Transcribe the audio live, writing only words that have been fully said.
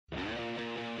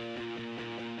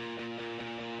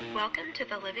Welcome to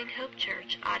the Living Hope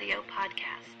Church audio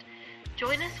podcast.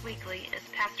 Join us weekly as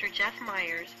Pastor Jeff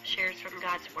Myers shares from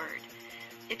God's Word.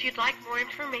 If you'd like more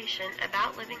information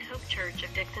about Living Hope Church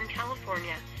of Dixon,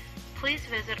 California, please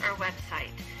visit our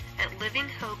website at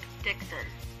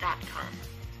livinghopedixon.com.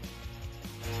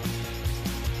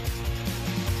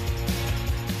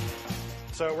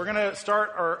 So we're going to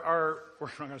start we're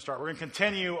going to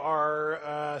continue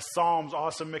our Psalms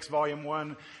Awesome Mix Volume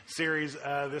 1 series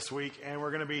this week, and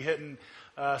we're going to be hitting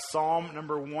Psalm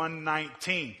number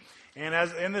 119. And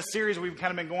as in this series, we've kind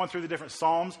of been going through the different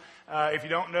Psalms. If you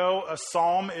don't know, a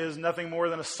Psalm is nothing more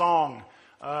than a song.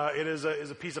 It is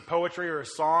a piece of poetry or a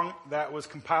song that was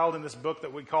compiled in this book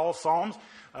that we call Psalms.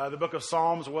 The book of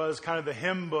Psalms was kind of the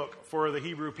hymn book for the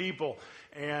Hebrew people,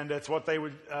 and it's what they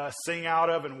would sing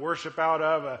out of and worship out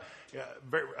of.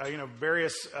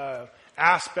 Various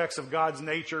aspects of God's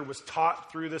nature was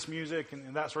taught through this music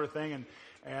and that sort of thing,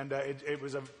 and it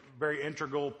was a very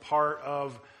integral part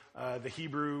of the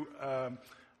Hebrew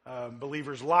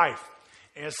believer's life.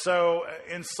 And so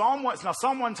in Psalm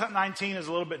 119 is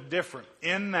a little bit different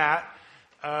in that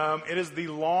it is the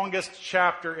longest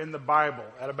chapter in the Bible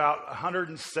at about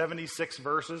 176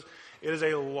 verses. It is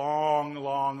a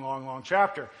long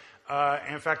chapter.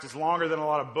 In fact, it's longer than a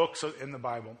lot of books in the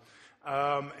Bible.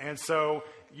 And so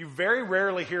you very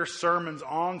rarely hear sermons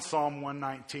on Psalm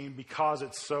 119 because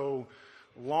it's so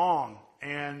long.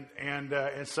 And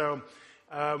so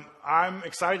I'm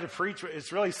excited to preach.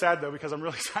 It's really sad, though, because I'm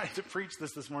really excited to preach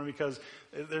this morning because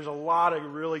there's a lot of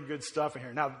really good stuff in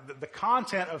here. Now, the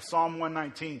content of Psalm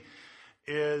 119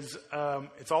 is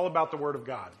it's all about the Word of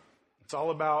God. It's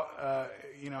all about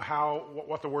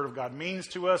what the Word of God means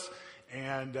to us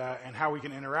and how we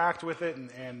can interact with it,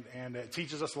 and it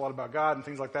teaches us a lot about God and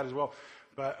things like that as well.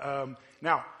 But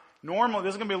now, normally,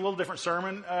 this is going to be a little different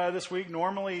sermon this week.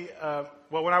 Normally,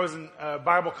 when I was in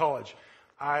Bible college,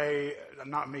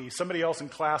 somebody else in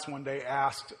class one day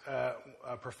asked a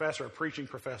preaching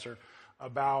professor,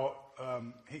 about, I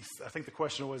think the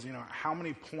question was, how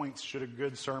many points should a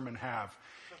good sermon have?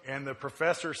 And the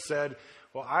professor said,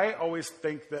 well, I always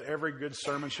think that every good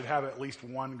sermon should have at least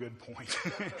one good point.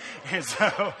 And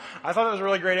so I thought that was a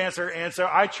really great answer. And so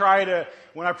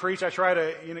when I preach, you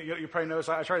probably notice,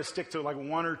 I try to stick to like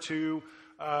one or two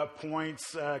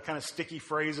points, kind of sticky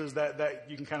phrases that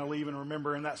you can kind of leave and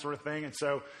remember and that sort of thing. And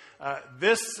so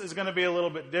this is going to be a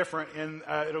little bit different. And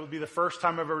it'll be the first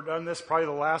time I've ever done this, probably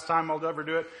the last time I'll ever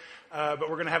do it. But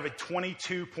we're going to have a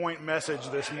 22-point message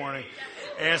this morning.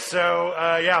 And so,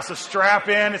 so strap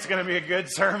in. It's going to be a good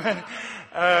sermon.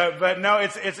 But no,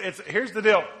 it's here's the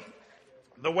deal.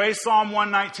 The way Psalm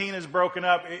 119 is broken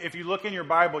up, if you look in your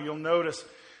Bible, you'll notice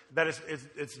that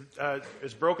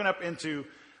it's broken up into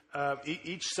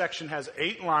each section has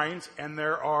 8 lines, and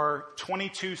there are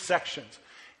 22 sections.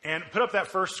 And put up that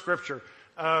first scripture.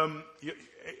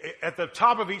 At the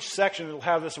top of each section, it'll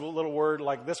have this little word,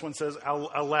 like this one says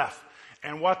Aleph.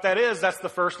 And what that is, that's the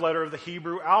first letter of the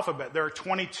Hebrew alphabet. There are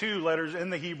 22 letters in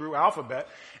the Hebrew alphabet.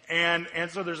 And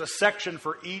so there's a section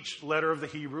for each letter of the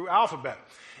Hebrew alphabet.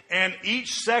 And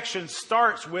each section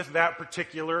starts with that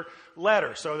particular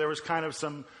letter. So there was kind of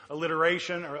some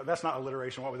alliteration, or that's not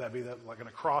alliteration. What would that be? That like an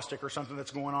acrostic or something that's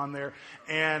going on there.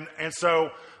 And so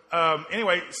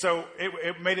anyway, so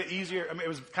it made it easier. I mean, it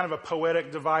was kind of a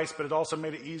poetic device, but it also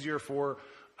made it easier for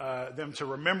them to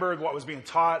remember what was being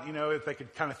taught. If they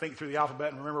could kind of think through the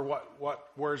alphabet and remember what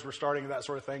words were starting and that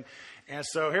sort of thing. And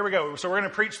so here we go. So we're going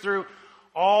to preach through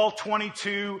all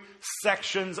 22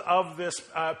 sections of this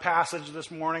passage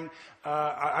this morning.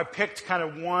 I picked kind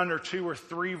of 1 or 2 or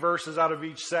 3 verses out of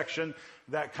each section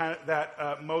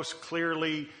that most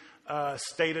clearly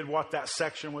stated what that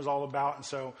section was all about, and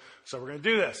so we're going to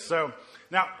do this. So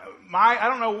now, I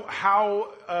don't know how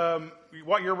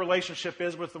what your relationship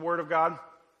is with the Word of God.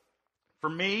 For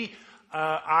me,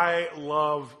 I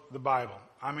love the Bible.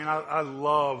 I mean, I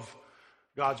love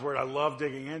God's Word. I love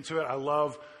digging into it. I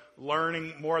love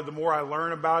learning more. The more I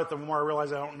learn about it, the more I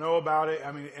realize I don't know about it.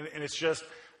 I mean, and it's just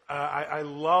I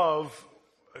love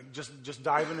just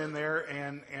diving in there.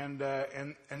 And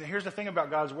here's the thing about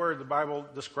God's Word: the Bible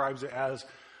describes it as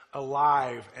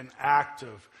alive and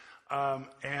active.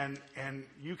 And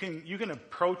you can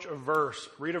approach a verse,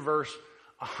 read a verse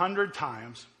 100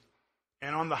 times,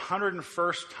 and on the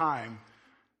 101st time,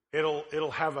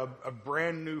 it'll have a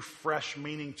brand new, fresh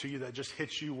meaning to you that just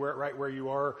hits you right where you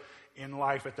are in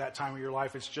life at that time of your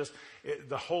life. It's just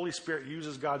the Holy Spirit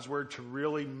uses God's Word to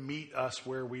really meet us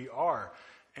where we are,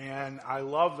 and I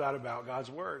love that about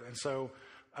God's Word. And so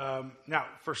now,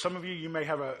 for some of you, you may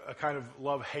have a kind of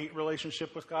love-hate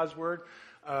relationship with God's Word.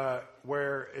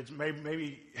 where it's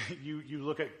maybe you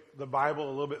look at the Bible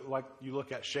a little bit like you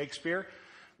look at Shakespeare.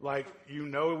 Like, you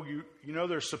know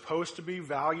there's supposed to be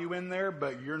value in there,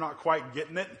 but you're not quite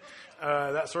getting it,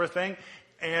 that sort of thing.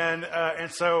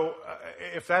 And so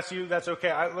if that's you, that's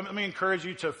okay. Let me encourage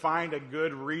you to find a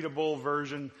good readable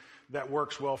version that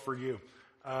works well for you.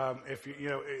 If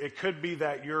it could be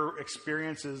that your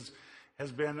experience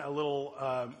has been a little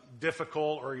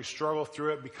difficult, or you struggle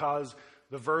through it because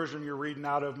the version you're reading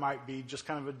out of might be just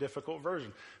kind of a difficult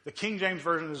version. The King James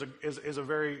Version is a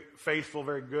very faithful,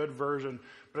 very good version,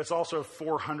 but it's also a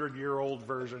 400-year-old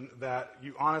version that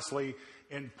you honestly,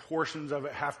 in portions of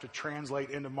it, have to translate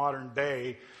into modern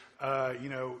day, kind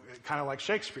of like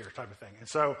Shakespeare type of thing. And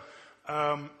so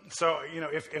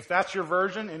if that's your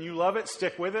version and you love it,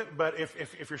 stick with it. But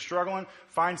if you're struggling,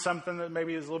 find something that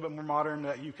maybe is a little bit more modern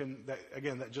that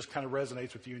that just kind of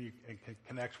resonates with you and can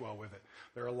connect well with it.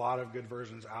 There are a lot of good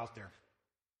versions out there.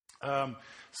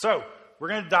 So we're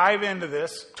going to dive into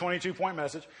this 22-point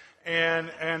message,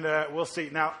 and we'll see.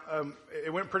 Now,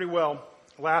 it went pretty well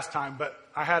last time, but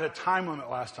I had a time limit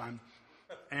last time,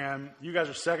 and you guys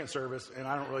are second service, and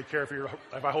I don't really care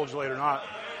if I hold you late or not.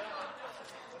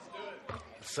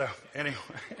 So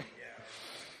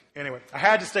anyway, I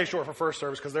had to stay short for first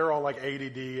service because they're all like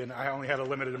ADD, and I only had a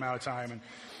limited amount of time.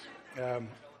 And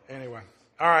anyway,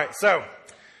 all right. So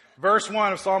verse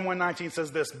 1 of Psalm 119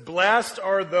 says this: "Blessed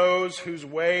are those whose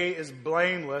way is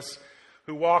blameless,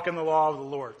 who walk in the law of the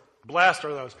Lord." Blessed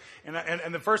are those.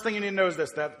 And the first thing you need to know is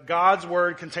this: that God's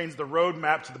word contains the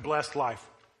roadmap to the blessed life.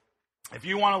 If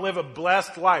you want to live a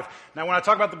blessed life. Now, when I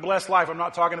talk about the blessed life, I'm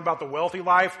not talking about the wealthy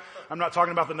life. I'm not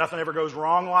talking about the nothing ever goes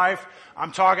wrong life.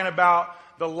 I'm talking about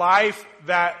the life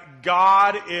that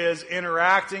God is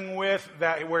interacting with,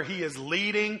 where He is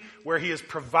leading, where He is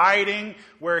providing,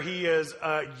 where He is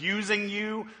using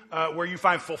you, where you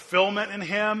find fulfillment in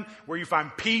Him, where you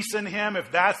find peace in Him.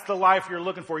 If that's the life you're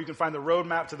looking for, you can find the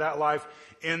roadmap to that life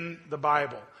in the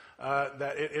Bible.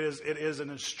 That it is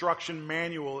an instruction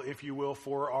manual, if you will,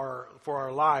 for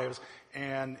our lives,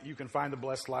 and you can find the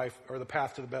blessed life, or the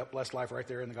path to the blessed life, right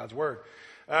there in God's Word.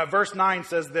 Verse 9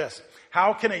 says this: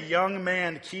 "How can a young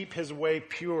man keep his way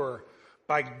pure?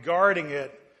 By guarding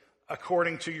it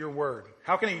according to your word."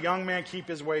 How can a young man keep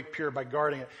his way pure? By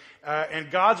guarding it. And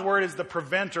God's Word is the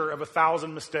preventer of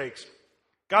 1,000 mistakes.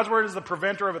 God's Word is the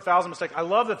preventer of 1,000 mistakes. I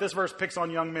love that this verse picks on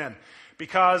young men,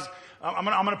 because I'm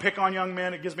going to pick on young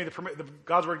men. It gives me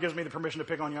God's Word gives me the permission to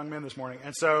pick on young men this morning.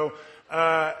 And so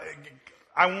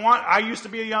I used to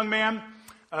be a young man.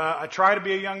 I try to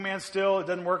be a young man still. It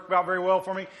doesn't work out very well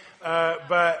for me.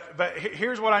 But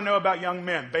here's what I know about young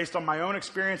men, based on my own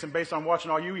experience and based on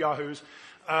watching all you yahoos.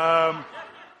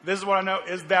 This is what I know,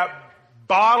 is that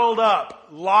bottled up,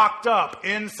 locked up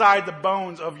inside the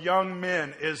bones of young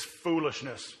men is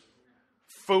foolishness.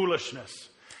 Foolishness.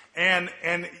 And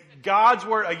God's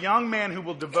Word, a young man who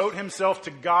will devote himself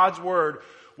to God's Word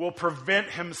will prevent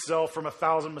himself from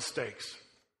 1,000 mistakes.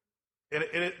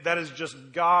 That is just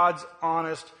God's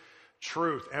honest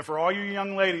truth. And for all you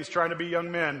young ladies trying to be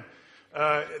young men,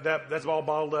 that's all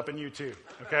bottled up in you too.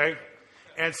 Okay?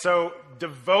 And so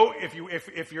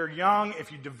if you're young,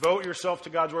 if you devote yourself to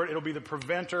God's Word, it'll be the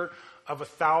preventer of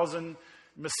 1,000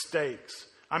 mistakes.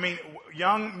 I mean,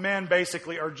 young men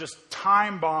basically are just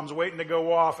time bombs waiting to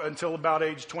go off until about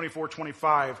age 24,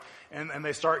 25. And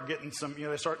they start getting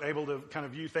they start able to kind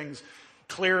of view things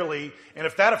clearly. And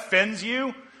if that offends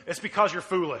you, it's because you're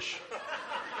foolish.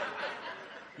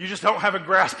 You just don't have a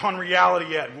grasp on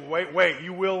reality yet. Wait,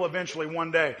 you will eventually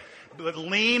one day. But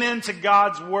lean into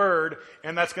God's Word,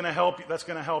 and that's going to help you. That's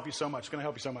going to help you so much. It's going to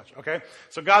help you so much. Okay?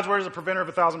 So God's Word is a preventer of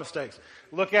 1,000 mistakes.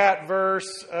 Look at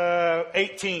verse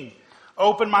 18.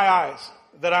 "Open my eyes,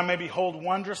 that I may behold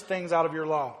wondrous things out of your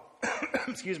law."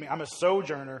 Excuse me. "I'm a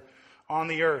sojourner on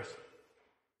the earth.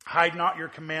 Hide not your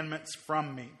commandments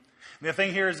from me." And the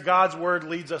thing here is God's Word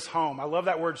leads us home. I love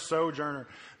that word, sojourner.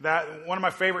 That one of my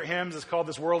favorite hymns is called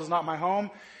 "This World Is Not My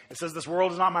Home." It says, "This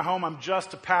world is not my home. I'm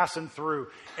just a passing through."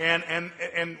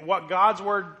 And what God's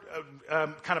Word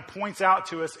kind of points out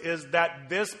to us is that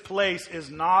this place is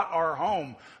not our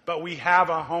home, but we have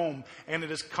a home, and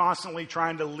it is constantly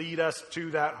trying to lead us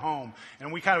to that home.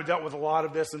 And we kind of dealt with a lot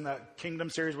of this in that Kingdom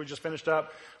series we just finished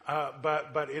up.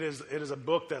 But it is a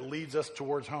book that leads us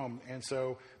towards home, and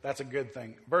so that's a good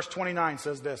thing. Verse 29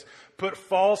 says this: "Put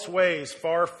false ways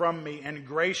far from me, and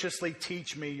graciously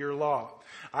teach me your law.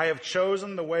 I have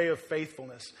chosen the way of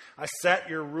faithfulness. I set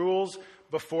your rules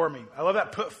before me." I love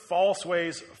that. Put false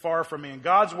ways far from me. And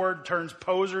God's Word turns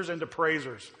posers into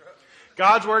praisers.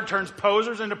 God's Word turns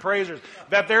posers into praisers.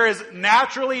 That there is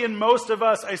naturally in most of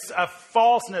us a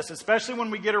falseness, especially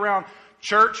when we get around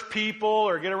church people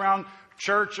or get around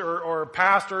church or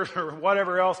pastors or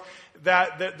whatever else,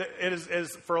 that it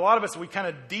is for a lot of us, we kind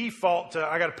of default to,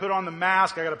 I got to put on the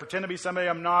mask, I got to pretend to be somebody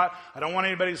I'm not, I don't want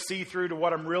anybody to see through to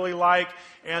what I'm really like,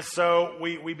 and so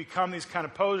we become these kind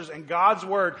of posers, and God's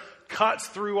Word cuts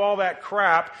through all that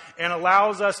crap and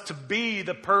allows us to be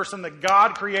the person that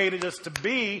God created us to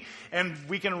be, and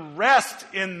we can rest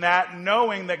in that,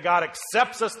 knowing that God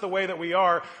accepts us the way that we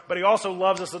are, but He also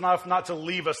loves us enough not to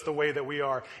leave us the way that we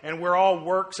are. And we're all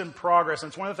works in progress. And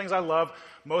it's one of the things I love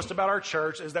most about our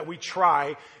church is that we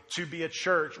try to be a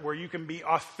church where you can be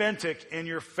authentic in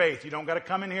your faith. You don't got to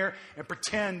come in here and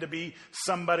pretend to be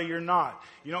somebody you're not.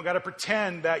 You don't got to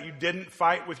pretend that you didn't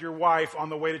fight with your wife on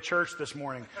the way to church this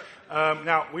morning.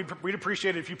 Now, we'd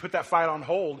appreciate it if you put that fight on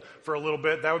hold for a little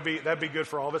bit. That'd be good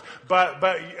for all of us. But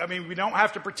I mean, we don't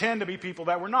have to pretend to be people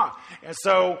that we're not. And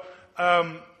so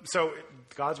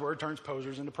God's Word turns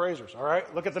posers into praisers. All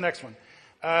right, look at the next one.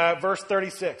 Verse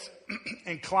 36,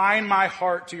 incline my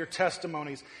heart to your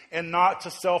testimonies and not to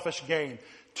selfish gain.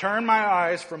 Turn my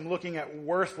eyes from looking at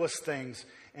worthless things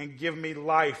and give me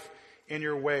life in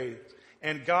your ways.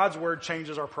 And God's Word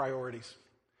changes our priorities.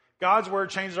 God's Word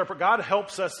changes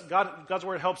God's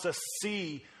Word helps us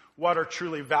see what are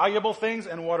truly valuable things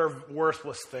and what are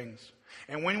worthless things.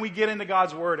 And when we get into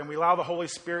God's Word and we allow the Holy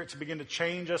Spirit to begin to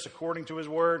change us according to His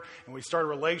Word, and we start a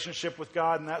relationship with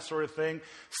God and that sort of thing,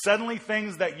 suddenly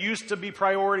things that used to be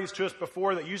priorities to us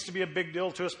before, that used to be a big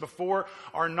deal to us before,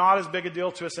 are not as big a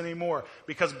deal to us anymore.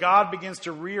 Because God begins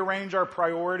to rearrange our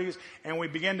priorities and we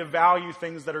begin to value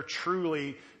things that are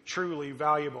truly, truly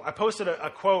valuable. I posted a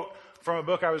quote from a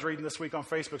book I was reading this week on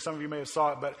Facebook. Some of you may have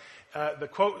saw it, but the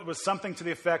quote was something to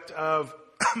the effect of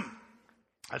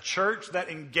a church that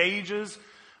engages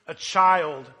a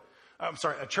child's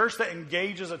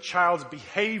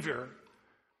behavior.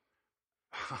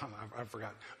 I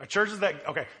forgot. A church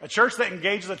that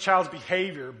engages a child's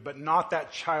behavior, but not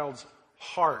that child's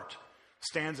heart,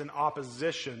 stands in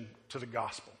opposition to the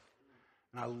gospel.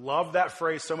 And I love that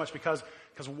phrase so much because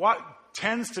what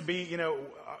tends to be,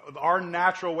 our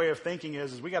natural way of thinking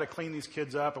is we got to clean these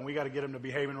kids up and we got to get them to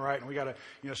behaving right and we got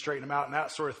to, straighten them out and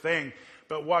that sort of thing.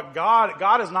 But what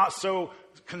God is not so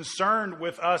concerned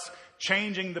with us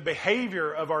changing the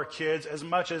behavior of our kids as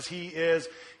much as He is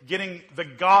getting the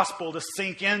gospel to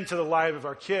sink into the life of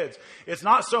our kids. It's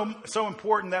not so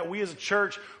important that we as a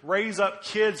church raise up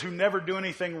kids who never do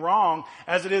anything wrong,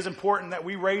 as it is important that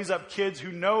we raise up kids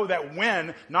who know that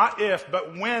when, not if,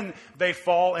 but when they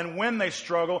fall and when they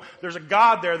struggle, there's a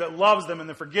God there that loves them and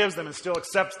that forgives them and still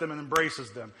accepts them and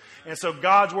embraces them. And so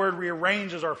God's Word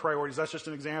rearranges our priorities. That's just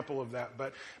an example of that,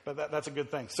 but that's a good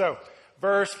thing. So,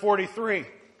 verse 43.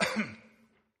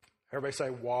 Everybody say,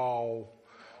 wow.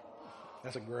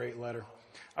 That's a great letter.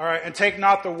 All right, and take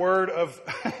not the word of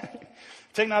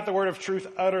truth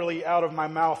utterly out of my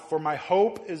mouth, for my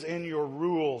hope is in your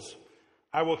rules.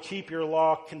 I will keep your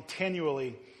law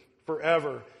continually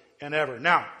forever and ever.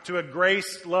 Now, to a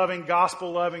grace-loving,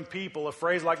 gospel-loving people, a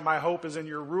phrase like my hope is in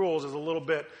your rules is a little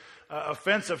bit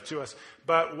offensive to us.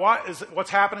 But what's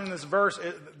happening in this verse,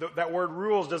 that word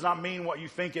rules does not mean what you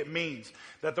think it means.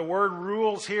 That the word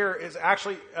rules here is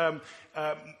actually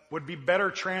would be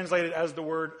better translated as the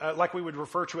word, like we would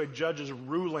refer to a judge's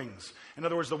rulings. In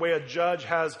other words, the way a judge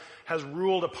has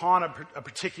ruled upon a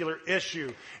particular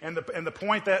issue. And the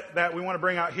point that we want to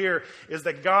bring out here is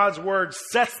that God's Word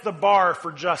sets the bar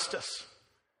for justice.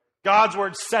 God's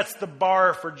Word sets the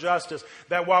bar for justice.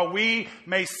 That while we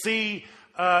may see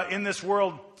in this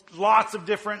world lots of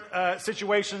different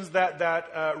situations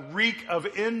that reek of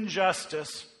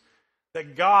injustice,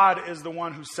 that God is the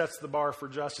one who sets the bar for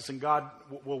justice, and God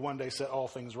will one day set all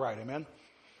things right. Amen?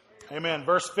 Amen.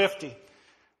 Verse 50.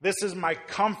 This is my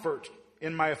comfort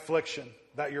in my affliction,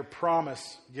 that your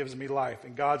promise gives me life.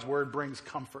 And God's Word brings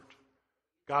comfort.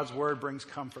 God's Word brings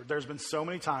comfort. There's been so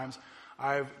many times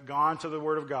I've gone to the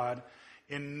Word of God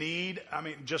in need,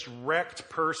 just wrecked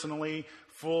personally,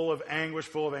 full of anguish,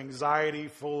 full of anxiety,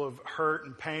 full of hurt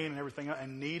and pain and everything,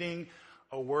 and needing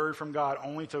a word from God,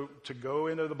 only to go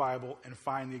into the Bible and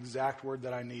find the exact word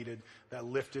that I needed that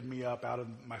lifted me up out of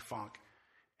my funk.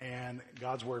 And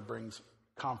God's Word brings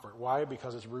comfort. Why?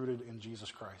 Because it's rooted in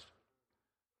Jesus Christ.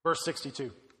 Verse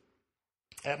 62.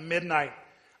 At midnight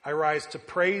I rise to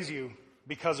praise you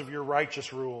because of your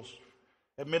righteous rules.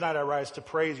 At midnight I rise to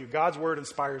praise you. God's Word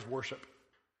inspires worship.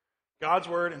 God's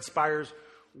Word inspires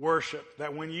worship.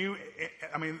 That when you,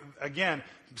 again,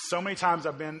 so many times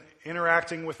I've been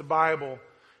interacting with the Bible,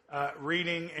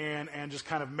 reading and just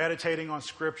kind of meditating on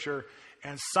Scripture,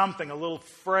 and something, a little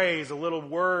phrase, a little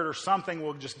word or something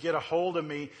will just get a hold of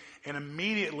me and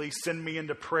immediately send me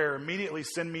into prayer, immediately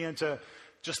send me into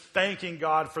just thanking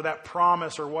God for that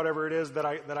promise or whatever it is that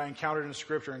I encountered in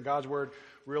Scripture. And God's Word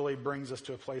really brings us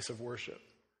to a place of worship.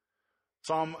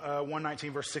 Psalm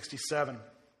 119, verse 67.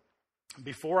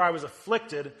 Before I was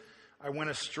afflicted, I went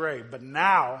astray, but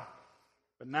now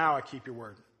I keep your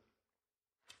word.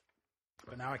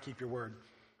 But now I keep your word.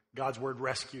 God's word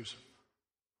rescues.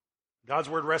 God's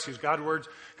word rescues.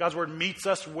 God's word meets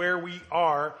us where we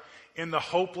are in the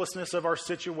hopelessness of our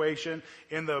situation,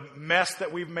 in the mess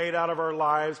that we've made out of our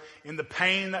lives, in the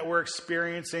pain that we're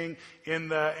experiencing, in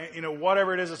the,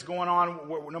 whatever it is that's going on,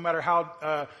 no matter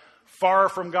how far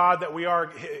from God that we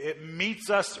are, it meets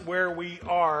us where we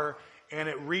are, and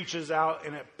it reaches out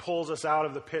and it pulls us out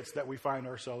of the pits that we find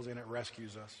ourselves in. It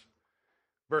rescues us.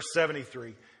 Verse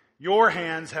 73, your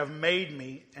hands have made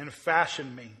me and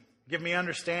fashioned me. Give me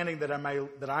understanding that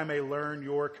I may learn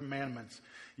your commandments.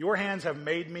 Your hands have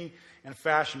made me and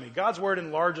fashioned me. God's word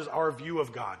enlarges our view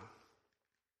of God.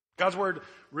 God's word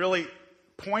really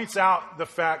points out the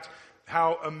fact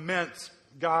how immense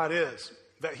God is.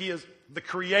 That he is the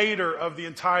creator of the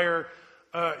entire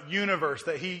universe.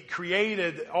 That he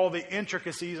created all the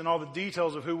intricacies and all the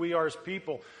details of who we are as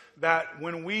people. That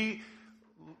when we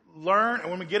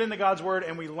get into God's word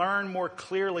and we learn more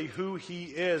clearly who he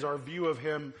is, our view of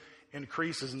him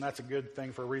increases, and that's a good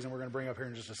thing for a reason we're going to bring up here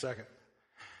in just a second.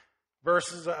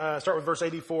 Start with verse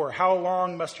 84. How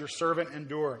long must your servant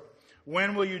endure?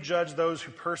 When will you judge those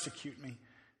who persecute me?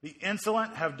 The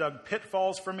insolent have dug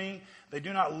pitfalls for me. They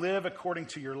do not live according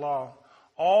to your law.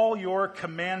 All your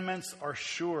commandments are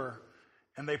sure,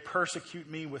 and they persecute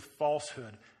me with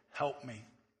falsehood. Help me.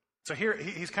 So here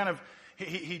he's kind of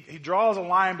he draws a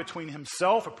line between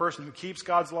himself, a person who keeps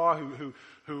God's law, who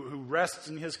rests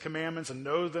in his commandments and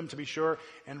knows them to be sure,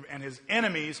 and his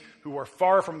enemies who are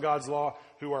far from God's law,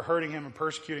 who are hurting him and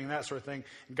persecuting and that sort of thing.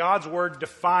 God's word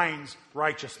defines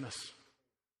righteousness.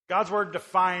 God's word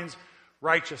defines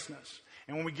righteousness.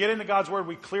 And when we get into God's word,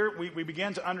 we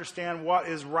begin to understand what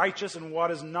is righteous and what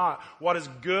is not, what is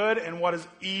good and what is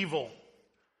evil.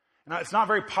 Now, it's not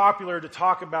very popular to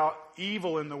talk about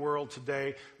evil in the world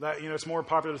today. That it's more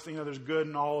popular to think there's good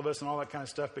in all of us and all that kind of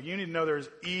stuff. But you need to know there's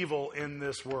evil in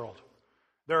this world.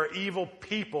 There are evil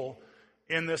people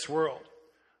in this world.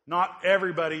 Not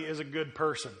everybody is a good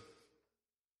person.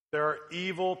 There are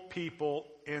evil people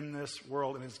in this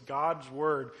world, and it's God's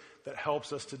word that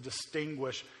helps us to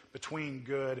distinguish between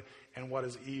good and what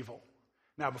is evil.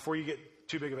 Now, before you get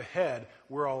too big of a head,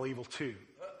 we're all evil too.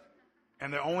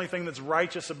 And the only thing that's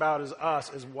righteous about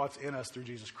us is what's in us through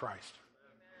Jesus Christ.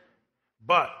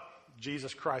 But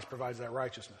Jesus Christ provides that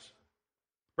righteousness.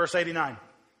 Verse 89.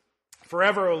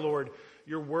 Forever, O Lord,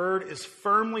 your word is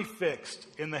firmly fixed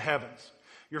in the heavens.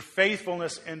 Your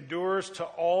faithfulness endures to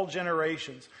all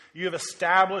generations. You have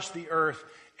established the earth,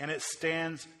 and it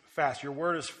stands fast. Your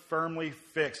word is firmly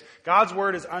fixed. God's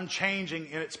word is unchanging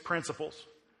in its principles.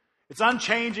 It's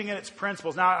unchanging in its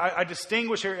principles. Now, I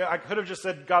distinguish here. I could have just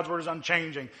said God's word is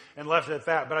unchanging and left it at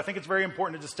that. But I think it's very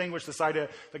important to distinguish this idea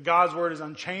that God's word is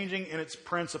unchanging in its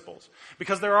principles.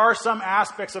 Because there are some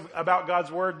aspects about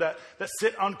God's word that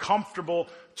sit uncomfortable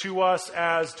to us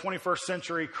as 21st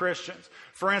century Christians.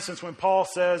 For instance, when Paul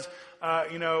says,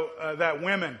 that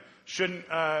women shouldn't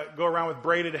go around with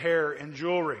braided hair and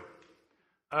jewelry.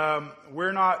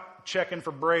 We're not checking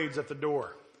for braids at the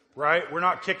door. Right? We're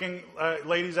not kicking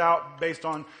ladies out based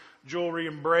on jewelry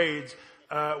and braids.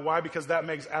 Why? Because that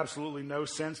makes absolutely no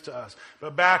sense to us.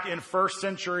 But back in first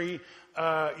century,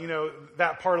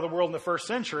 that part of the world in the first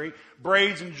century,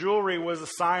 braids and jewelry was a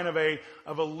sign of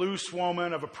a loose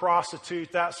woman, of a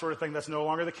prostitute, that sort of thing. That's no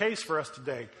longer the case for us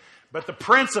today. But the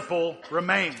principle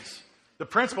remains. The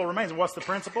principle remains. And what's the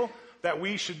principle? That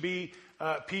we should be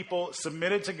people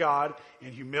submitted to God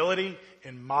in humility,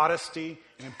 in modesty,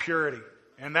 and in purity.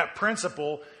 And that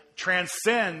principle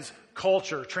transcends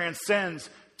culture, transcends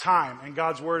time. And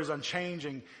God's word is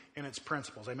unchanging in its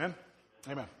principles. Amen?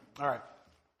 Amen. All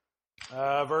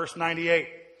right. Verse 98.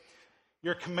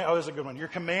 This is a good one. Your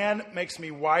command makes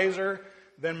me wiser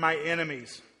than my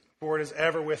enemies, for it is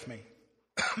ever with me.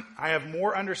 I have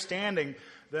more understanding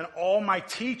than all my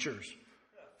teachers,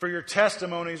 for your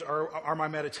testimonies are my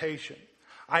meditation.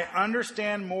 I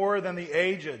understand more than the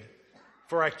aged,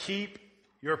 for I keep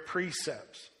your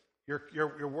precepts.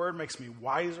 Your word makes me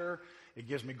wiser. It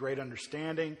gives me great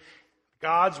understanding.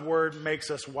 God's word makes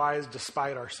us wise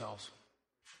despite ourselves.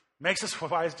 Makes us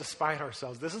wise despite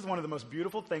ourselves. This is one of the most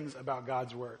beautiful things about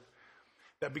God's word.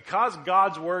 That because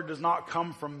God's word does not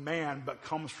come from man, but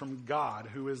comes from God,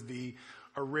 who is the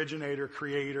originator,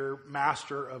 creator,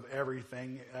 master of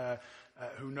everything,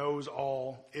 who knows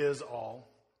all, is all.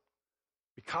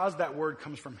 Because that word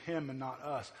comes from him and not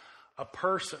us, a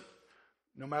person,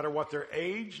 no matter what their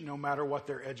age, no matter what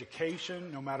their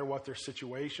education, no matter what their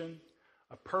situation,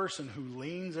 a person who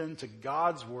leans into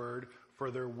God's word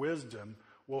for their wisdom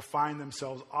will find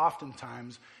themselves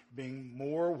oftentimes being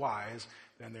more wise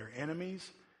than their enemies,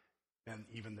 than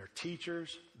even their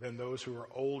teachers, than those who are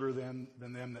older than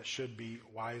them that should be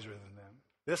wiser than them.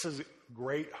 This is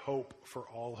great hope for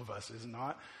all of us, is it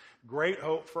not? Great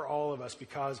hope for all of us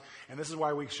because, and this is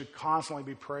why we should constantly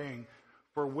be praying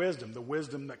for wisdom, the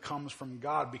wisdom that comes from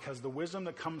God, because the wisdom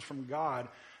that comes from God,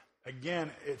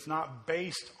 again, it's not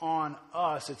based on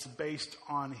us, it's based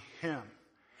on him.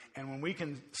 And when we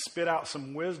can spit out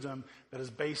some wisdom that is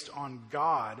based on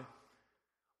God,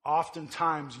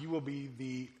 oftentimes you will be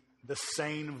the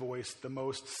sane voice, the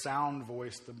most sound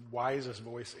voice, the wisest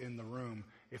voice in the room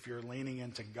if you're leaning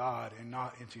into God and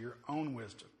not into your own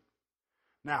wisdom.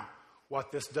 Now,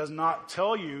 what this does not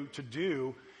tell you to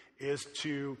do is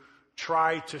to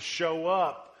try to show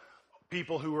up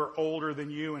people who are older than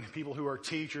you and people who are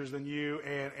teachers than you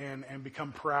and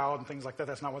become proud and things like that.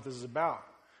 That's not what this is about.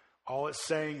 All it's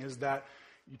saying is that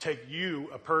you take you,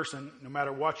 a person, no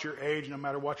matter what your age, no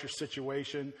matter what your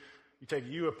situation, you take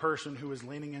you, a person who is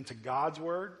leaning into God's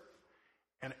word,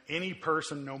 and any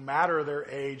person, no matter their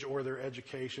age or their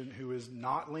education, who is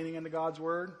not leaning into God's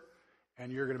word,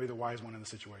 and you're going to be the wise one in the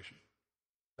situation.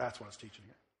 That's what it's teaching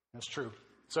here. That's true.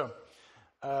 So,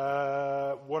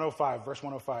 105, verse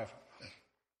 105.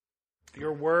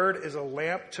 Your word is a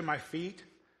lamp to my feet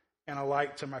and a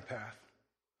light to my path.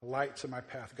 A light to my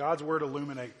path. God's word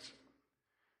illuminates.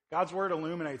 God's word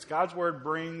illuminates. God's word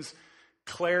brings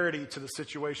clarity to the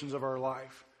situations of our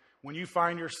life. When you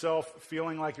find yourself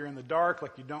feeling like you're in the dark,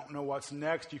 like you don't know what's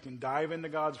next, you can dive into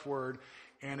God's word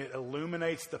and it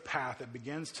illuminates the path. It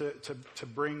begins to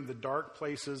bring the dark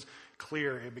places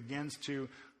clear. It begins to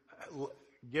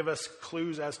give us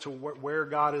clues as to where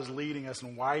God is leading us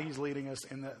and why he's leading us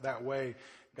in that way.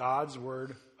 God's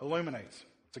word illuminates.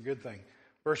 It's a good thing.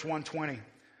 Verse 120,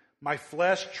 my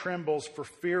flesh trembles for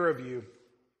fear of you,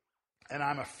 and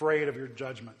I'm afraid of your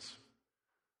judgments.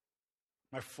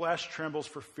 My flesh trembles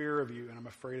for fear of you, and I'm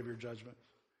afraid of your judgments.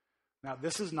 Now,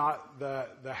 this is not the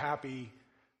happy,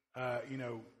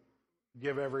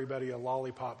 give everybody a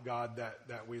lollipop God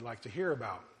that we like to hear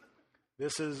about.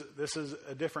 This is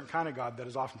a different kind of God that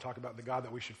is often talked about, the God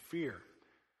that we should fear.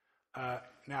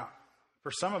 Now,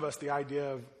 for some of us, the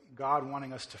idea of God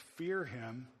wanting us to fear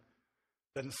him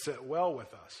doesn't sit well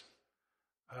with us.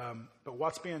 But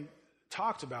what's being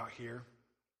talked about here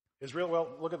is real. Well,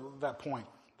 look at that point.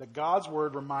 That God's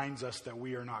word reminds us that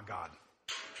we are not God.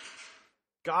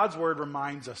 God's word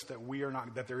reminds us that we are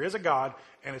not, that there is a God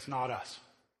and it's not us.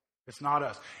 It's not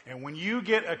us. And when you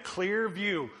get a clear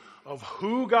view of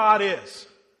who God is,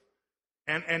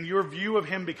 and your view of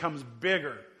him becomes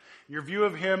bigger, your view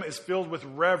of him is filled with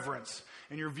reverence,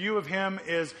 and your view of him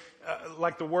is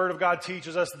like the word of God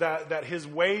teaches us that his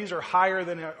ways are higher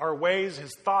than our ways,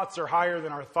 his thoughts are higher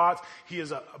than our thoughts. He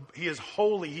is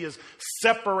holy, he is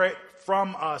separate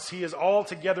from us. He is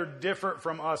altogether different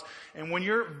from us. And when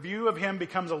your view of him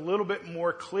becomes a little bit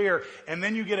more clear, and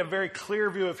then you get a very clear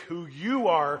view of who you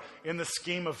are in the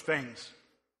scheme of things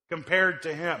compared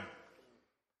to him,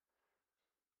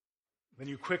 then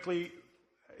you quickly,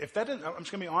 I'm just going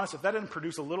to be honest, if that didn't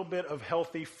produce a little bit of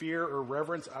healthy fear or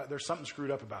reverence, there's something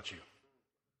screwed up about you.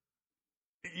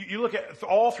 You look at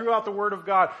all throughout the Word of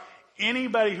God,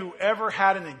 anybody who ever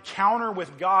had an encounter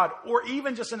with God, or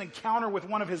even just an encounter with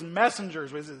one of his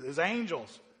messengers, with his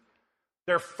angels,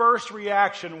 their first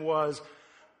reaction was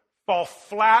fall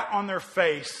flat on their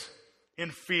face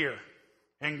in fear.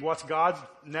 And what's God's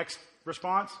next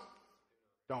response?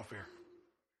 Don't fear.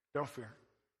 Don't fear.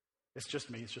 It's just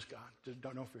me. It's just God. Just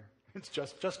don't fear. It's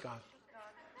just God.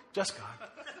 Just God.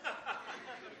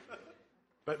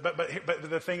 But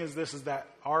the thing is this, is that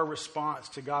our response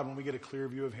to God when we get a clear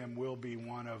view of him will be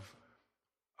one of,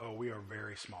 oh, we are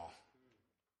very small.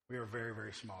 We are very,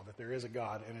 very small. That there is a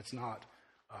God and it's not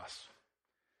us.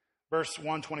 Verse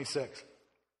 126.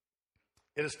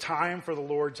 It is time for the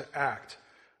Lord to act,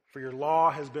 for your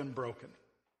law has been broken.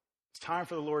 It's time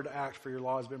for the Lord to act, for your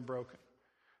law has been broken.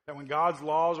 That when God's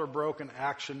laws are broken,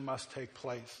 action must take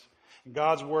place. And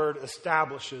God's word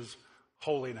establishes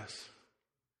holiness.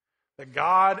 That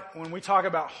God, when we talk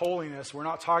about holiness, we're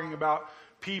not talking about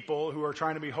people who are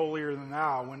trying to be holier than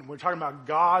thou. When we're talking about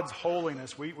God's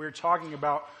holiness, we're talking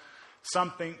about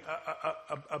something,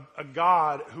 a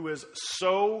God who is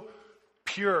so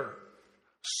pure,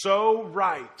 so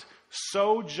right,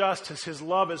 so justice, his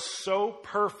love is so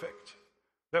perfect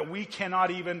that we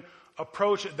cannot even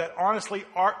approach it, that honestly,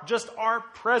 our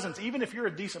presence, even if you're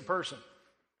a decent person,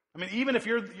 I mean, even if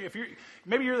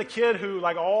maybe you're the kid who,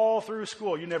 like, all through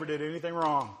school, you never did anything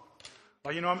wrong.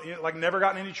 Like, like never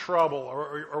gotten in any trouble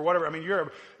or whatever. I mean,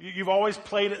 you've always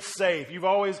played it safe. You've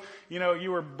always,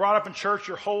 you were brought up in church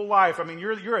your whole life. I mean,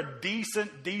 you're a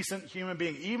decent human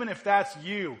being. Even if that's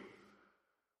you,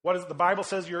 what is the Bible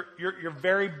says? Your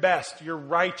very best, your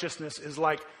righteousness is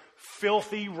like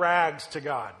filthy rags to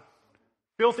God.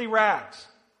 Filthy rags.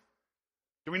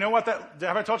 Do we know have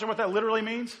I told you what that literally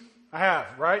means? I have,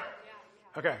 right?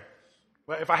 Okay.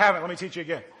 Well, if I haven't, let me teach you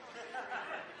again.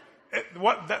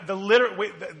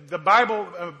 The Bible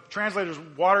translators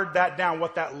watered that down.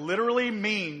 What that literally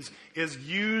means is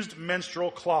used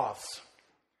menstrual cloths.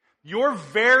 Your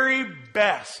very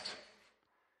best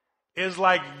is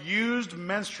like used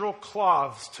menstrual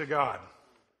cloths to God.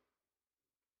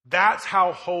 That's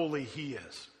how holy he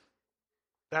is.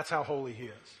 That's how holy he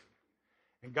is.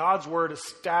 And God's word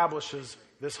establishes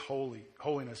this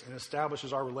holiness and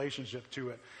establishes our relationship to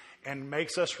it and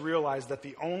makes us realize that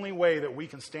the only way that we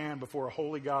can stand before a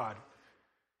holy God,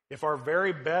 if our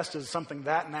very best is something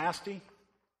that nasty,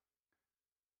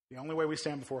 the only way we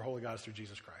stand before a holy God is through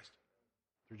Jesus Christ.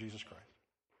 Through Jesus Christ.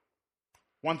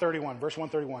 131, verse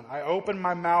 131. I open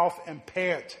my mouth and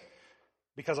pant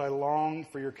because I long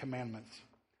for your commandments.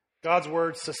 God's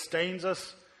word sustains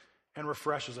us and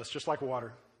refreshes us, just like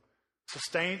water.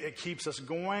 Sustained, it keeps us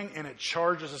going, and it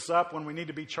charges us up when we need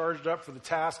to be charged up for the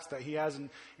tasks that he has in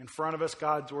front of us.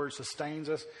 God's word sustains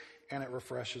us, and it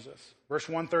refreshes us. Verse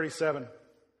 137,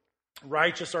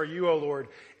 righteous are you, O Lord,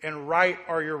 and right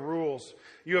are your rules.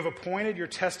 You have appointed your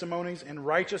testimonies in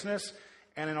righteousness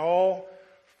and in all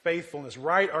faithfulness.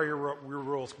 Right are your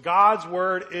rules. God's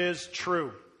word is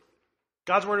true.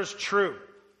 God's word is true.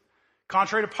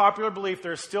 Contrary to popular belief,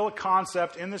 there is still a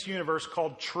concept in this universe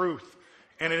called truth.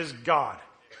 And it is God.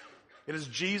 It is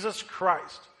Jesus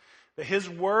Christ. That his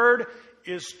word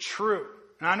is true.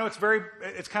 And I know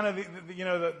it's kind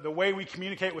of the way we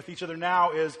communicate with each other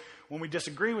now is when we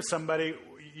disagree with somebody,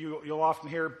 you'll often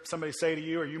hear somebody say to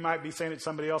you, or you might be saying it to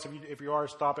somebody else, if you are,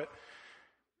 stop it.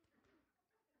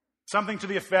 Something to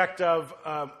the effect of,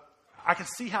 I can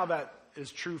see how that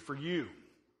is true for you,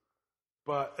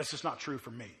 but it's just not true for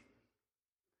me.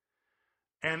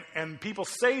 And people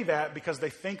say that because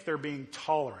they think they're being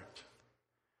tolerant.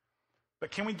 But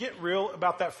can we get real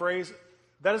about that phrase?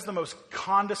 That is the most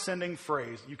condescending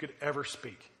phrase you could ever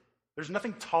speak. There's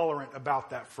nothing tolerant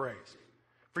about that phrase.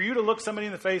 For you to look somebody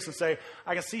in the face and say,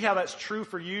 I can see how that's true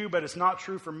for you, but it's not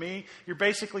true for me, you're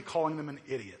basically calling them an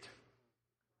idiot.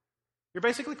 You're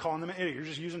basically calling them an idiot. You're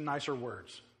just using nicer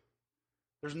words.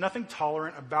 There's nothing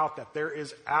tolerant about that. There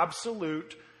is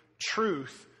absolute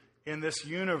truth in this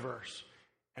universe.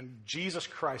 And Jesus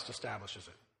Christ establishes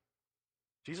it.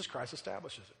 Jesus Christ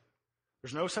establishes it.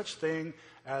 There's no such thing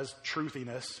as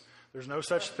truthiness. There's no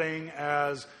such thing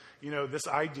as, this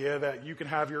idea that you can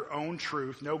have your own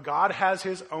truth. No, God has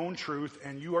his own truth,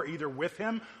 and you are either with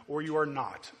him or you are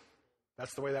not.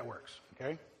 That's the way that works,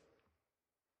 okay?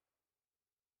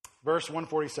 Verse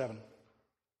 147.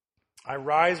 I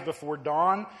rise before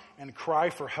dawn and cry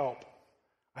for help.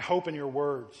 I hope in your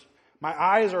words. My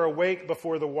eyes are awake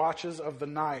before the watches of the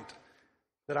night,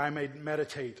 that I may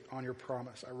meditate on your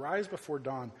promise. I rise before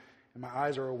dawn, and my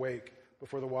eyes are awake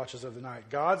before the watches of the night.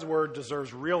 God's word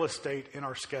deserves real estate in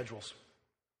our schedules.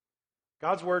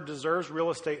 God's word deserves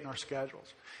real estate in our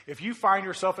schedules. If you find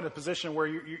yourself in a position where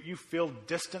you feel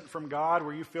distant from God,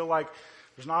 where you feel like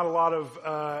there's not a lot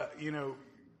of,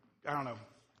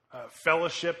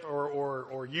 fellowship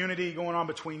or unity going on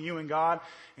between you and God,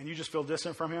 and you just feel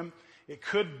distant from him, it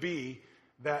could be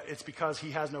that it's because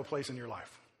he has no place in your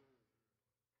life.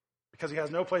 Because he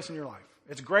has no place in your life.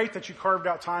 It's great that you carved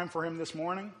out time for him this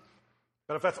morning,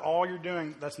 but if that's all you're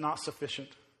doing, that's not sufficient.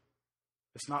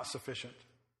 It's not sufficient.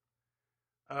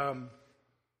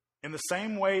 In the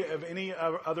same way of any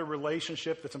other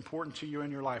relationship that's important to you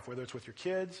in your life, whether it's with your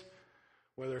kids,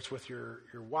 whether it's with your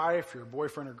wife, your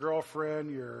boyfriend or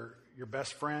girlfriend, your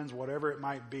best friends, whatever it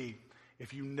might be,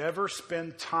 if you never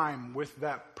spend time with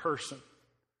that person,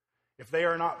 if they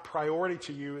are not priority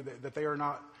to you, that they are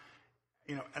not,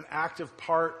 an active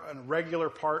part, a regular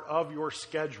part of your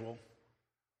schedule,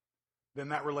 then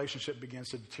that relationship begins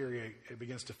to deteriorate. It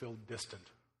begins to feel distant.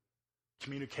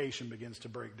 Communication begins to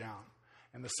break down.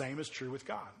 And the same is true with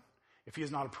God. If he is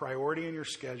not a priority in your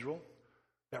schedule,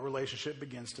 that relationship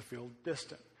begins to feel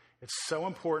distant. It's so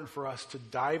important for us to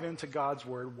dive into God's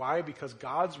word. Why? Because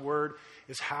God's word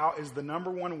is the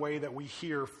number one way that we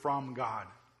hear from God.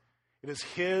 It is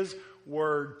His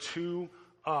word to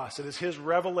us. It is His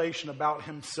revelation about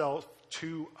Himself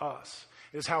to us.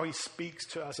 It is how He speaks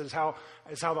to us. It is how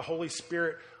the Holy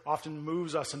Spirit often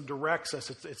moves us and directs us.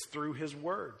 It's through His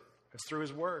word. It's through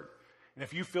His word. And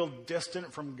if you feel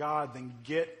distant from God, then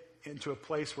get into a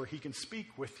place where He can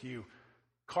speak with you.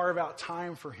 Carve out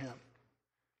time for Him.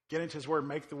 Get into His word.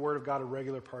 Make the word of God a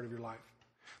regular part of your life.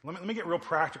 Let me get real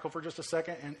practical for just a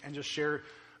second and just share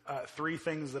 3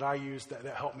 things that I use that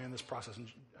help me in this process. And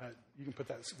you can put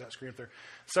that screen up there.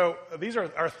 So these are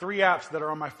 3 apps that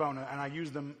are on my phone, and I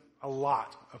use them a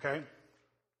lot, okay?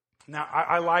 Now,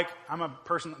 I'm a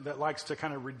person that likes to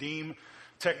kind of redeem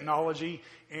technology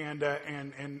and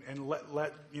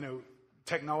let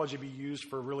technology be used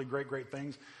for really great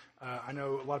things. I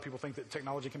know a lot of people think that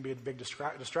technology can be a big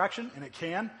distraction, and it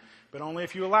can, but only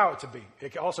if you allow it to be.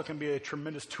 It also can be a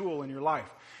tremendous tool in your life.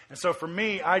 And so for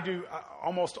me, I do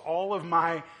almost all of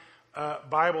my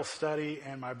Bible study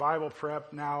and my Bible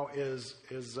prep now is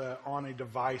on a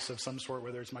device of some sort,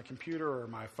 whether it's my computer or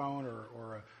my phone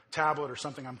or a tablet or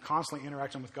something. I'm constantly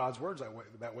interacting with God's words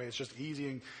that way. It's just easy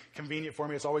and convenient for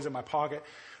me. It's always in my pocket.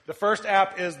 The first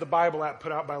app is the Bible app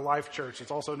put out by Life Church.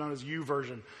 It's also known as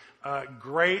YouVersion.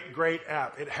 Great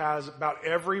app. It has about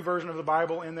every version of the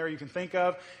Bible in there you can think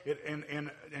of,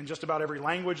 in just about every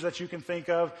language that you can think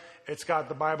of. It's got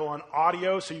the Bible on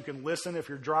audio, so you can listen if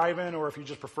you're driving, or if you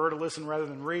just prefer to listen rather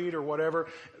than read, or whatever.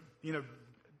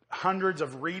 Hundreds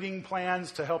of reading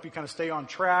plans to help you kind of stay on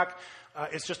track.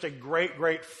 It's just a great,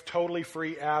 totally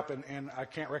free app, and I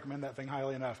can't recommend that thing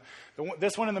highly enough.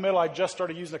 This one in the middle I just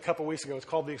started using a couple weeks ago. It's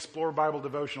called the Explore Bible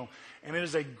Devotional, and it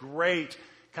is a great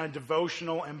kind of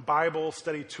devotional and Bible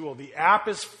study tool. The app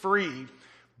is free,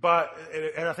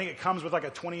 and I think it comes with like a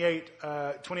 28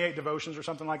 devotions or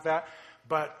something like that.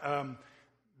 But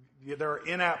there are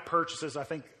in-app purchases. I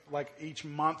think like each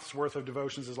month's worth of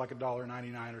devotions is like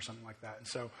 $1.99 or something like that. And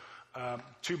so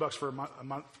 $2 for a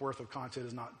month's worth of content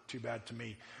is not too bad to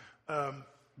me.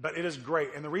 But it is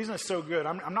great. And the reason it's so good,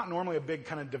 I'm not normally a big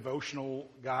kind of devotional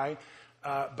guy,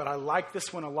 but I like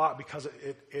this one a lot because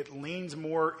it leans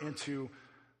more into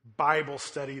Bible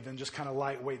study than just kind of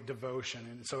lightweight devotion.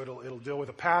 And so it'll deal with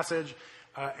a passage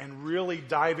and really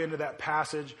dive into that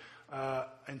passage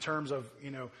in terms of,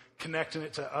 connecting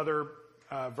it to other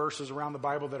verses around the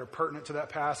Bible that are pertinent to that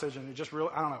passage. And it just really,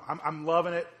 I don't know, I'm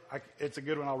loving it. It's a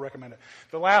good one. I'll recommend it.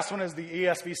 The last one is the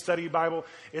ESV Study Bible.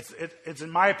 It's in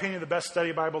my opinion, the best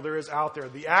study Bible there is out there.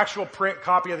 The actual print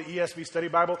copy of the ESV Study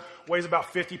Bible weighs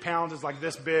about 50 pounds. It's like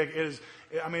this big. It's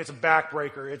a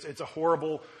backbreaker. It's a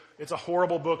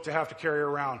horrible book to have to carry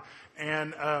around.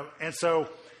 And so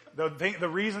the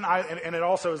reason and it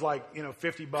also is like,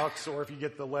 $50, or if you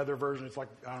get the leather version, it's like,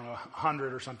 I don't know,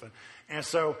 100 or something. And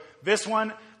so this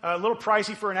one, a little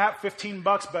pricey for an app, $15,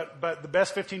 but the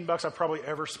best $15 I've probably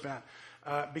ever spent.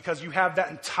 Because you have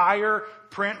that entire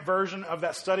print version of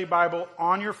that study Bible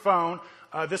on your phone.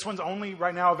 This one's only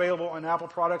right now available on Apple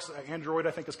products. Android,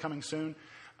 I think, is coming soon.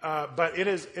 But it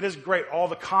is great. All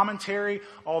the commentary,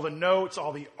 all the notes,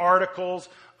 all the articles,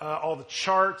 all the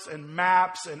charts and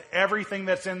maps and everything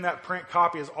that's in that print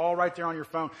copy is all right there on your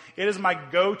phone. It is my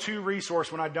go-to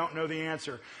resource when I don't know the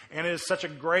answer. And it is such a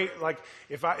great,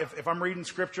 if I'm reading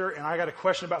scripture and I got a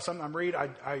question about something I'm reading,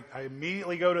 I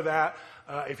immediately go to that.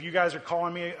 If you guys are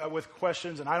calling me with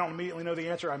questions and I don't immediately know the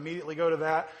answer, I immediately go to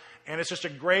that. And it's just a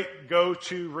great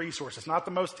go-to resource. It's not the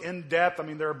most in-depth.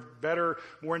 There are better,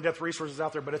 more in-depth resources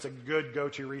out there, but it's a good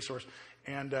go-to resource.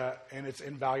 And it's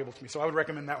invaluable to me. So I would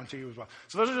recommend that one to you as well.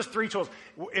 So those are just 3 tools.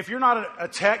 If you're not a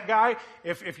tech guy,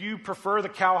 if you prefer the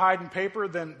cowhide and paper,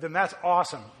 then that's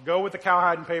awesome. Go with the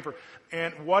cowhide and paper.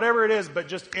 And whatever it is, but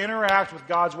just interact with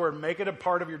God's Word. Make it a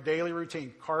part of your daily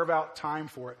routine. Carve out time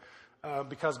for it.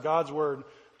 Because God's Word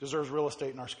deserves real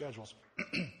estate in our schedules.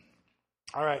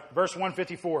 All right, verse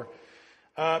 154.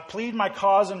 Plead my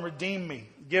cause and redeem me.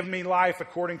 Give me life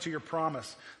according to your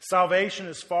promise. Salvation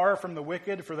is far from the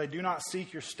wicked, for they do not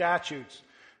seek your statutes.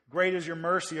 Great is your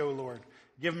mercy, O Lord.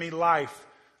 Give me life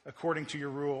according to your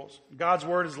rules. God's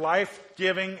word is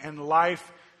life-giving and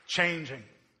life-changing.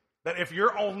 That if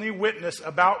your only witness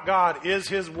about God is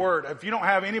His Word, if you don't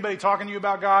have anybody talking to you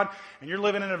about God and you're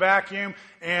living in a vacuum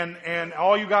and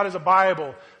all you got is a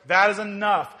Bible, that is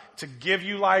enough to give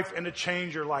you life and to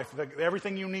change your life.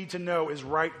 Everything you need to know is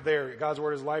right there. God's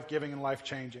Word is life-giving and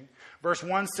life-changing. Verse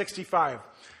 165,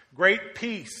 great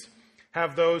peace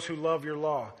have those who love your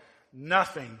law.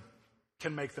 Nothing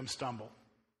can make them stumble.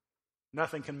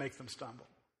 Nothing can make them stumble.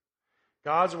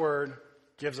 God's Word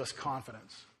gives us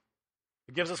confidence.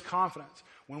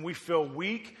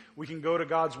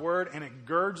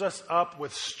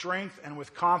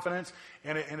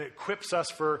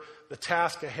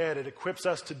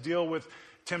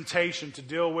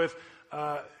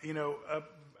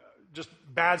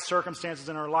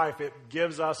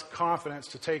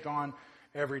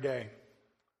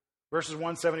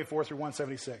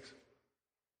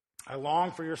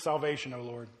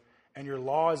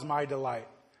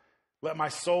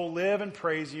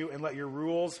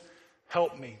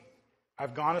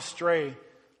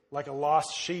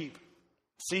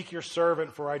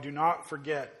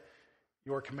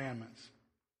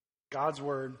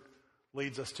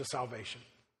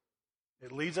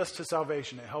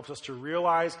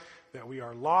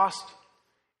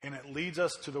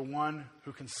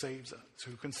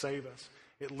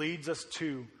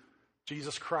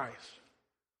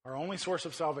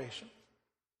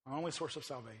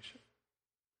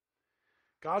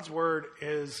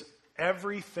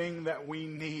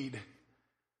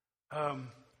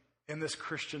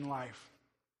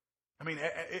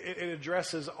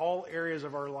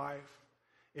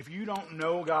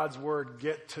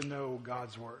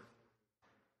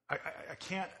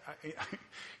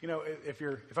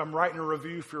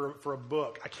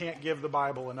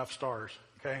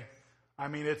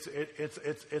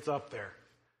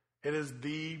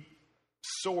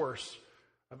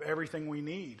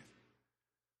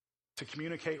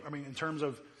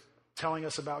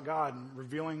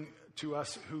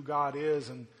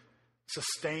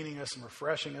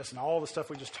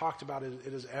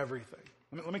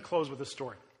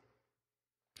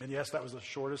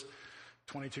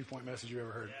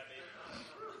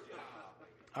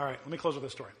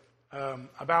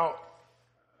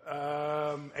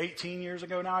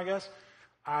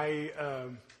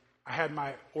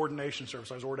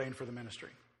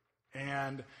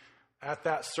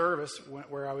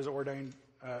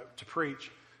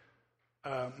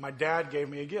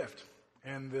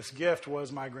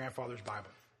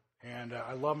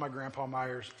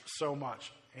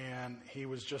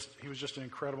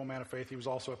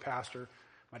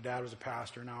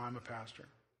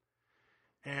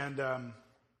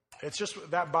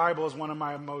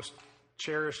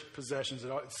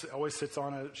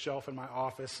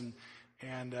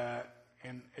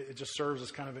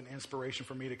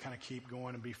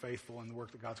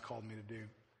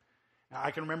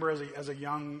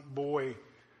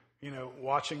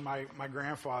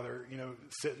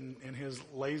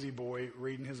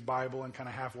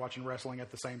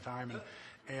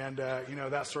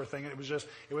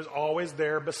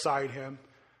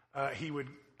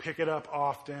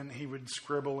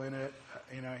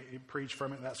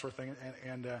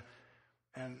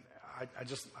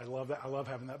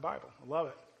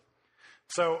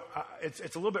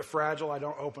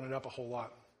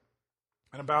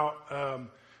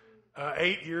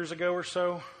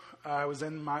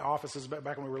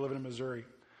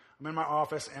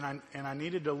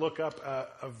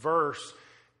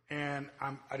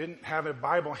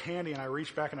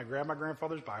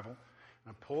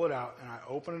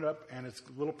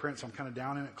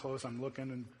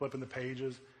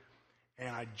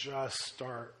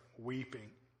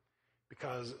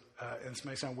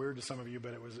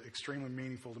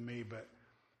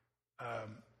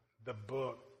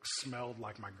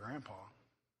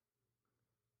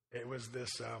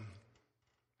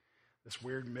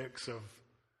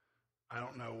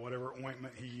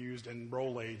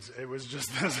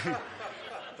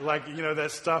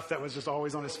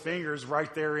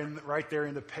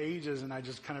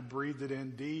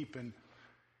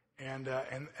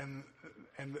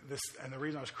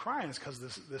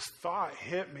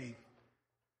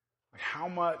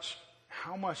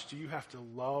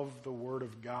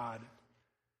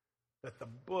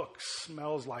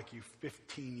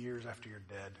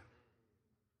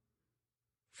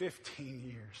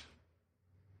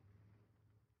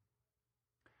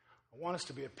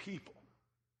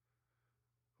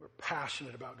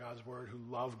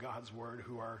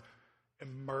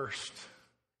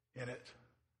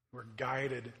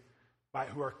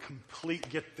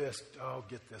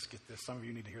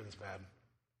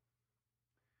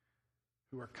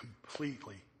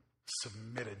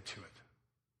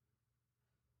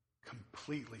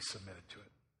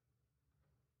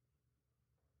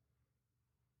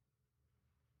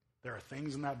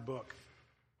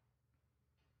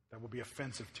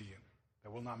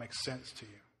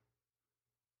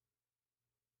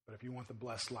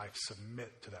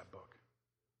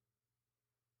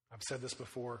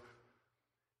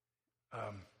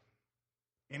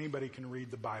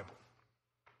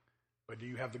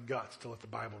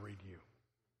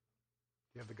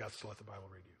 You have the guts to let the Bible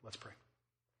read you. Let's pray.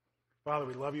 Father,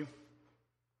 we love you.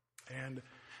 And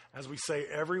as we say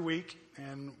every week,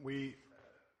 and we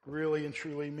really and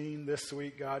truly mean this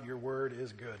week, God, your word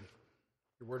is good.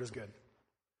 Your word is good.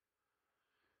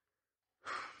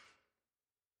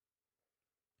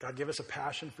 God, give us a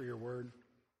passion for your word.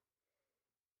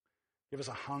 Give us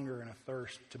a hunger and a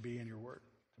thirst to be in your word,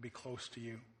 to be close to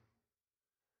you.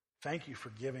 Thank you for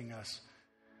giving us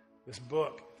this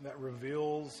book that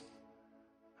reveals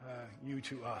you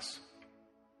to us.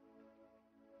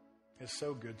 It's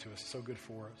so good to us, so good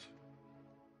for us.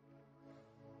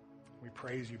 We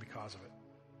praise you because of it.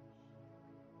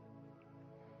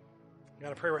 I got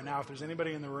to pray right now, if there's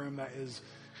anybody in the room that is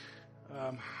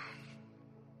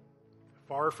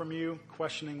far from you,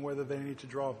 questioning whether they need to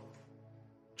draw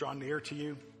near to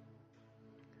you,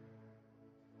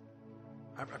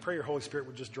 I pray your Holy Spirit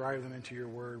would just drive them into your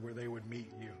word where they would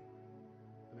meet you.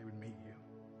 Where they would meet you.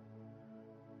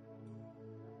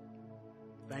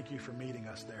 Thank you for meeting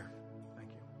us there. Thank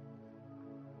you.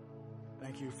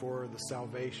 Thank you for the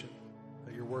salvation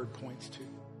that your word points to.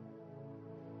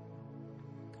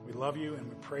 We love you and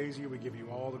we praise you. We give you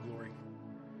all the glory.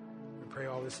 We pray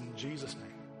all this in Jesus'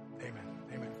 name. Amen.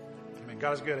 Amen. Amen.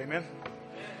 God is good. Amen.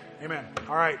 Amen.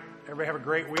 All right. Everybody have a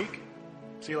great week.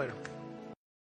 See you later.